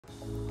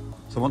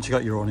So once you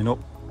got your awning up,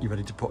 you're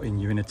ready to put in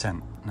your inner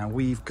tent. Now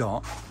we've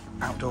got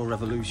Outdoor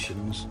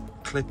Revolution's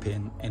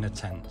clip-in inner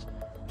tent,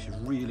 which is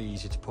really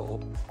easy to put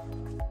up.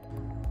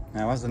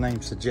 Now, as the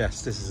name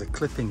suggests, this is a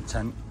clip-in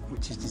tent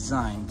which is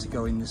designed to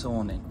go in this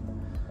awning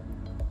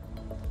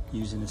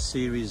using a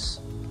series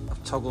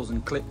of toggles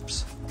and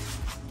clips.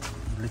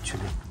 You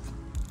literally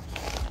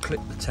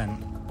clip the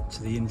tent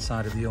to the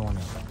inside of the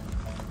awning.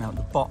 Now at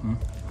the bottom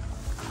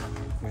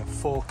we have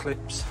 4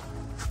 clips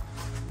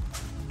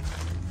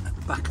at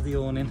the back of the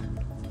awning.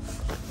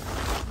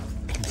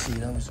 You can see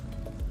those.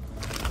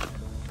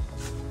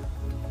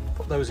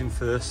 Put those in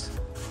first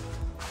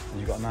and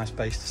you've got a nice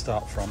base to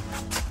start from.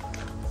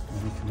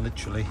 And you can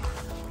literally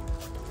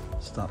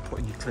start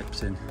putting your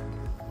clips in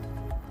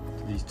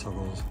to these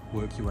toggles,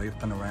 work your way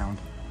up and around.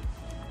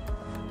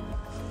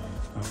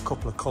 And a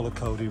couple of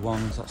colour-coded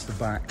ones, that's the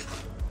back.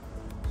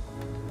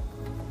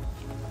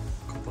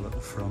 A couple at the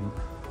front,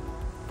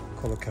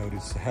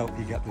 colour-coded to help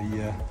you get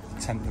the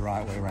tent the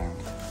right way around.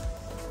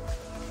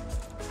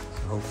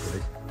 So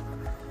hopefully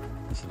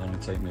this will only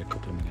take me a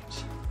couple of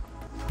minutes.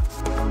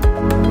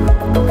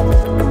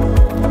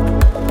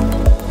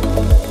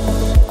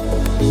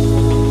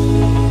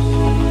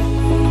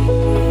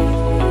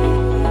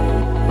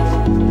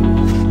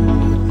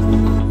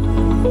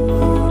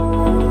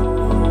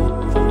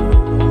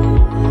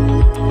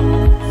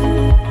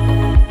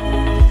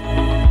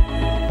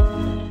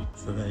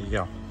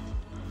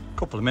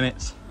 Couple of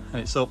minutes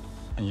and it's up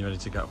and you're ready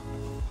to go.